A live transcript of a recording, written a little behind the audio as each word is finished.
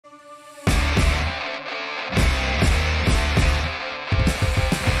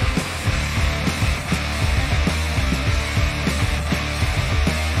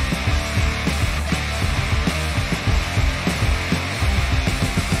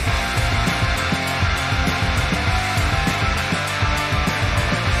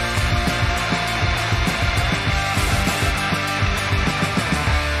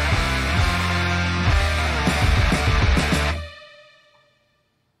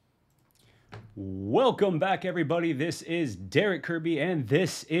Welcome back, everybody. This is Derek Kirby, and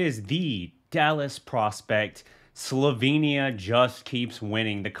this is the Dallas prospect. Slovenia just keeps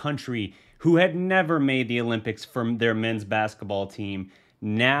winning. The country who had never made the Olympics from their men's basketball team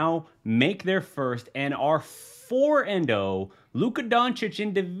now make their first and are 4-0. Luka Doncic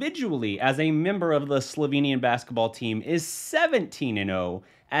individually as a member of the Slovenian basketball team is 17-0,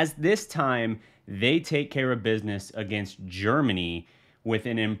 as this time they take care of business against Germany with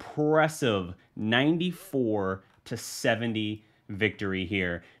an impressive 94-70 victory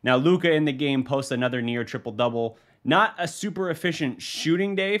here. Now, Luka in the game posts another near triple-double. Not a super efficient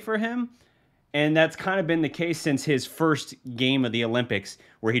shooting day for him, and that's kind of been the case since his first game of the Olympics,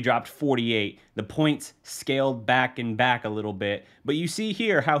 where he dropped 48. The points scaled back and back a little bit, but you see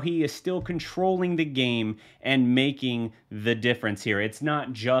here how he is still controlling the game and making the difference here. It's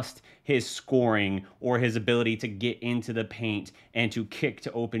not just his scoring or his ability to get into the paint and to kick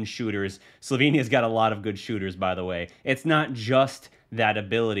to open shooters. Slovenia's got a lot of good shooters, by the way. It's not just that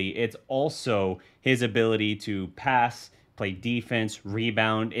ability. It's also his ability to pass, play defense,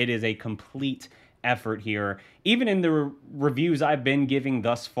 rebound. It is a complete effort here. Even in the reviews I've been giving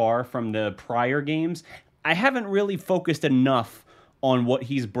thus far from the prior games, I haven't really focused enough on what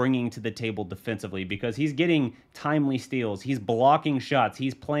he's bringing to the table defensively, because he's getting timely steals, he's blocking shots,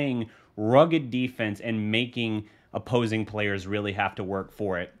 he's playing rugged defense and making opposing players really have to work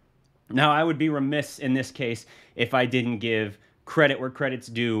for it. Now, I would be remiss in this case if I didn't give credit where credit's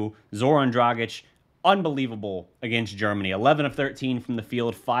due. Zoran Dragic, unbelievable against Germany. 11 of 13 from the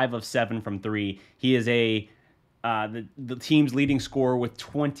field, 5 of 7 from 3. He is the team's leading scorer with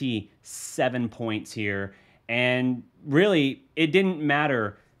 27 points here. And really, it didn't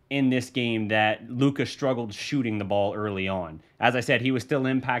matter in this game that Luka struggled shooting the ball early on. As I said, he was still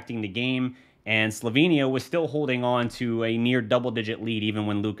impacting the game, and Slovenia was still holding on to a near double-digit lead even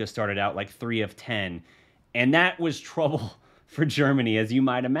when Luka started out like 3 of 10. And that was trouble for Germany, as you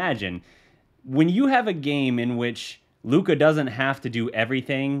might imagine. When you have a game in which Luka doesn't have to do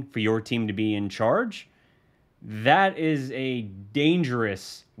everything for your team to be in charge, that is a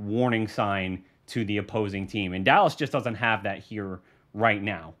dangerous warning sign to the opposing team. And Dallas just doesn't have that here right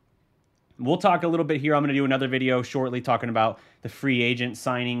now. We'll talk a little bit here. I'm going to do another video shortly talking about the free agent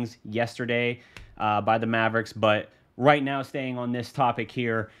signings yesterday by the Mavericks. But right now, staying on this topic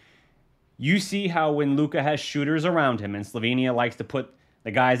here, you see how when Luka has shooters around him, and Slovenia likes to put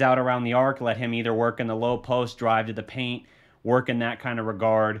the guys out around the arc, let him either work in the low post, drive to the paint, work in that kind of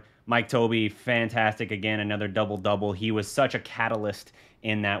regard. Mike Tobey, fantastic again, another double-double. He was such a catalyst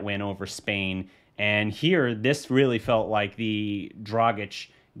in that win over Spain. And here, this really felt like the Dragic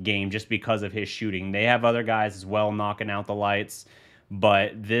game just because of his shooting. They have other guys as well knocking out the lights,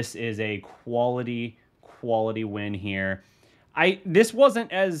 but this is a quality win here. This wasn't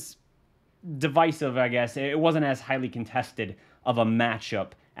as divisive, I guess. It wasn't as highly contested of a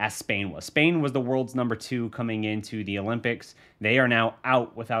matchup as Spain was. Spain was the world's number 2 coming into the Olympics. They are now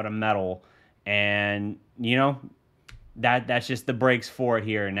out without a medal, and you know, that's just the breaks for it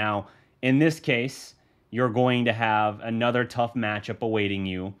here. Now, in this case, you're going to have another tough matchup awaiting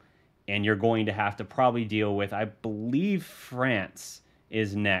you, and you're going to have to probably deal with, I believe, France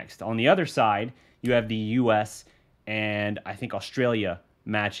is next. On the other side, you have the US and I think Australia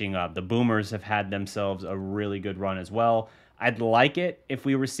matching up. The Boomers have had themselves a really good run as well. I'd like it if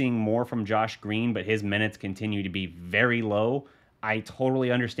we were seeing more from Josh Green, but his minutes continue to be very low. I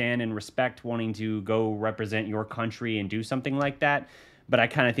totally understand and respect wanting to go represent your country and do something like that, but I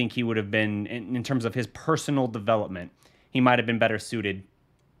kind of think he would have been, in terms of his personal development, he might have been better suited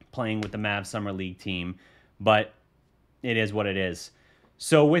playing with the Mavs Summer League team, but it is what it is.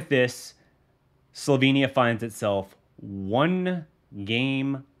 So with this, Slovenia finds itself 1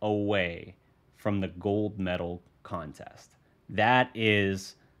 game away from the gold medal contest. That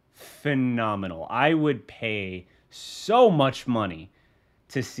is phenomenal. I would pay so much money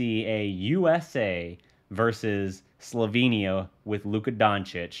to see a USA versus Slovenia with Luka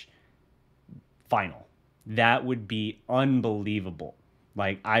Doncic final. That would be unbelievable.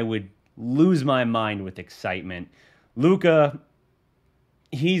 Like, I would lose my mind with excitement. Luka,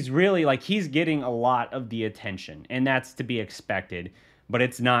 he's really, like, he's getting a lot of the attention, and that's to be expected, but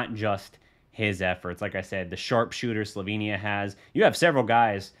it's not just his efforts. Like I said, the sharpshooter Slovenia has. You have several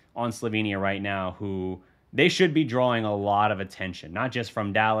guys on Slovenia right now who they should be drawing a lot of attention, not just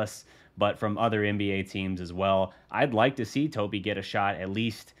from Dallas, but from other NBA teams as well. I'd like to see Toby get a shot at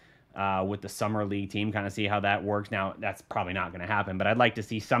least with the Summer League team, kind of see how that works. Now, that's probably not going to happen, but I'd like to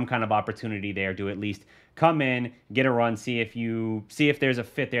see some kind of opportunity there to at least come in, get a run, see if there's a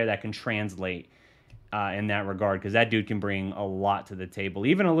fit there that can translate. in that regard, because that dude can bring a lot to the table,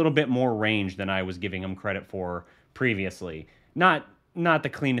 even a little bit more range than I was giving him credit for previously. Not the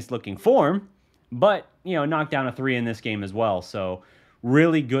cleanest looking form, but, you know, knocked down a 3 in this game as well. So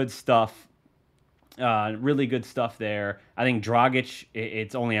really good stuff. Really good stuff there. I think Dragic,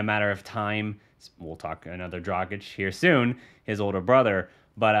 it's only a matter of time. We'll talk another Dragic here soon, his older brother.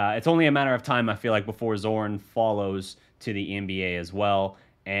 But it's only a matter of time, I feel like, before Zorn follows to the NBA as well.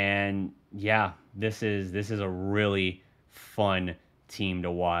 And yeah, this is a really fun team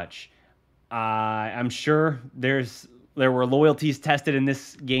to watch. I'm sure there were loyalties tested in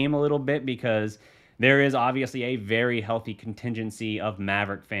this game a little bit, because there is obviously a very healthy contingency of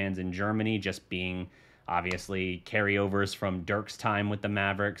Maverick fans in Germany, just being obviously carryovers from Dirk's time with the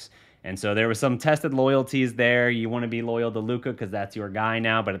Mavericks. And so there was some tested loyalties there. You want to be loyal to Luka because that's your guy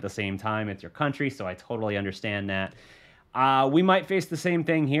now, but at the same time, it's your country, so I totally understand that. We might face the same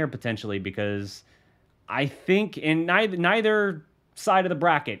thing here potentially, because I think in neither side of the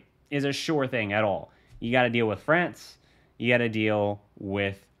bracket is a sure thing at all. You got to deal with France. You got to deal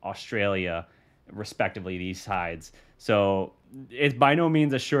with Australia, respectively, these sides. So it's by no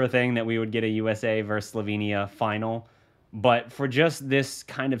means a sure thing that we would get a USA versus Slovenia final. But for just this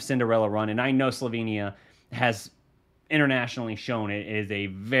kind of Cinderella run, and I know Slovenia has internationally shown it is a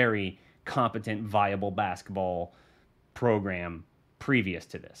very competent, viable basketball program previous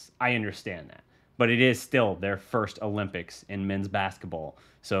to this. I understand that. But it is still their first Olympics in men's basketball.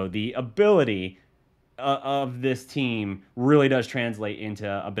 So the ability of this team really does translate into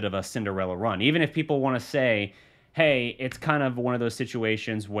a bit of a Cinderella run. Even if people want to say, hey, it's kind of one of those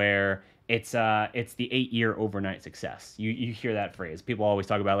situations where it's the 8-year overnight success. You hear that phrase. People always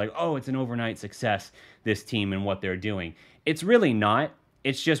talk about, like, oh, it's an overnight success, this team and what they're doing. It's really not.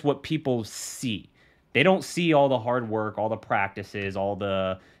 It's just what people see. They don't see all the hard work, all the practices, all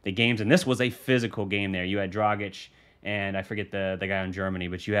the games. And this was a physical game there. You had Dragic and I forget the guy in Germany,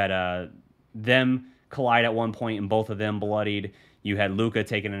 but you had them collide at one point and both of them bloodied. You had Luka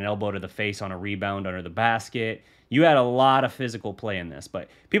taking an elbow to the face on a rebound under the basket. You had a lot of physical play in this, but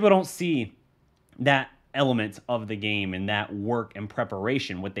people don't see that element of the game and that work and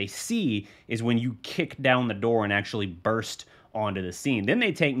preparation. What they see is when you kick down the door and actually burst onto the scene. Then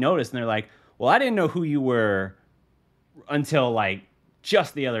they take notice and they're like, well, I didn't know who you were until like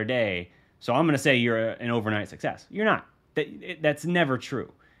just the other day, so I'm going to say you're an overnight success. You're not. That's never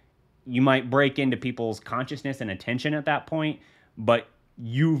true. You might break into people's consciousness and attention at that point, but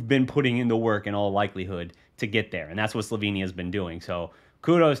you've been putting in the work in all likelihood to get there, and that's what Slovenia has been doing. So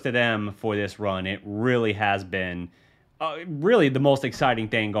kudos to them for this run. It really has been really the most exciting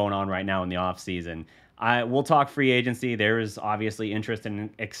thing going on right now in the offseason. We'll talk free agency. There is obviously interest and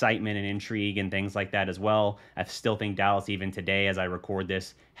excitement and intrigue and things like that as well. I still think Dallas, even today as I record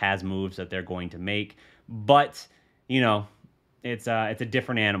this, has moves that they're going to make. But, you know, it's a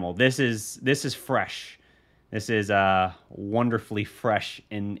different animal. This is fresh. This is wonderfully fresh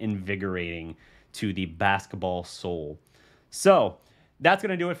and invigorating to the basketball soul. So that's going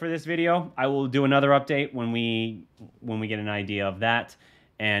to do it for this video. I will do another update when we get an idea of that.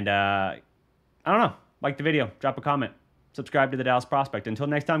 And I don't know. Like the video, drop a comment, subscribe to the Dallas Prospect. Until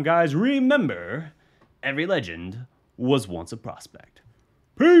next time, guys, remember, every legend was once a prospect.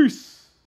 Peace!